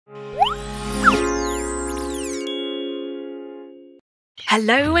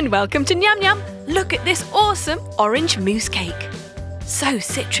Hello and welcome to Nyam Nyam. Look at this awesome orange mousse cake. So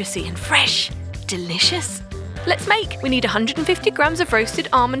citrusy and fresh. Delicious. Let's make. We need 150 grams of roasted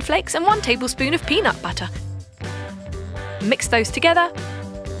almond flakes and 1 tablespoon of peanut butter. Mix those together.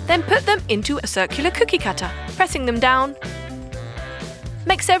 Then put them into a circular cookie cutter, pressing them down.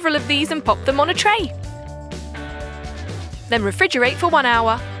 Make several of these and pop them on a tray. Then refrigerate for 1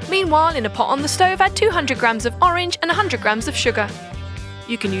 hour. Meanwhile, in a pot on the stove, add 200 grams of orange and 100 grams of sugar.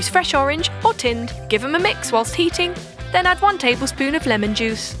 You can use fresh orange or tinned. Give them a mix whilst heating. Then add 1 tablespoon of lemon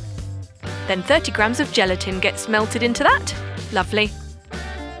juice. Then 30 grams of gelatin gets melted into that. Lovely.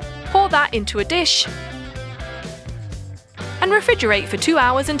 Pour that into a dish and refrigerate for 2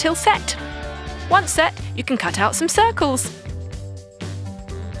 hours until set. Once set, you can cut out some circles.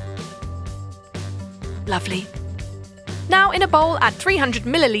 Lovely. Now in a bowl, add 300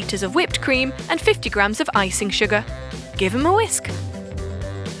 millilitres of whipped cream and 50 grams of icing sugar. Give them a whisk.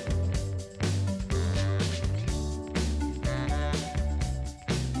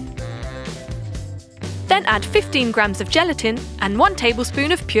 Then add 15 grams of gelatin and 1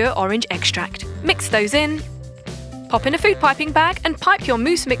 tablespoon of pure orange extract. Mix those in. Pop in a food piping bag and pipe your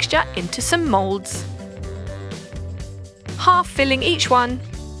mousse mixture into some moulds, half filling each one.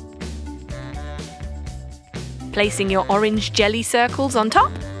 Placing your orange jelly circles on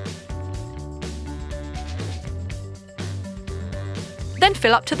top. Then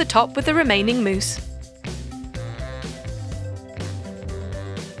fill up to the top with the remaining mousse.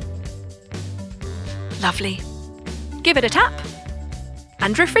 Lovely. Give it a tap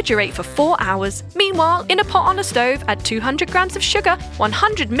and refrigerate for 4 hours. Meanwhile, in a pot on a stove, add 200 grams of sugar,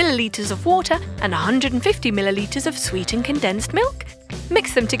 100 millilitres of water and 150 millilitres of sweetened condensed milk.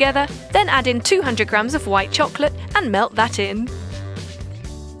 Mix them together, then add in 200 grams of white chocolate and melt that in.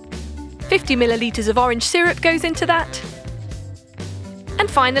 50 millilitres of orange syrup goes into that. And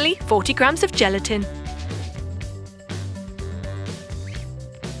finally, 40 grams of gelatin.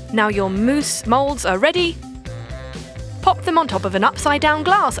 Now your mousse moulds are ready. Pop them on top of an upside-down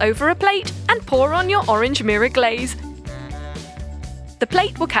glass over a plate and pour on your orange mirror glaze. The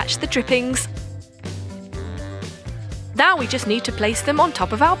plate will catch the drippings. Now we just need to place them on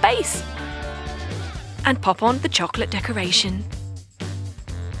top of our base and pop on the chocolate decoration.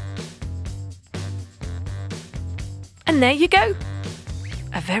 And there you go,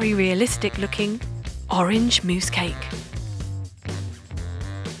 a very realistic looking orange mousse cake.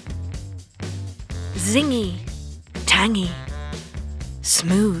 Zingy, tangy,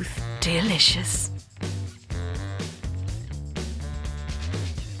 smooth, delicious.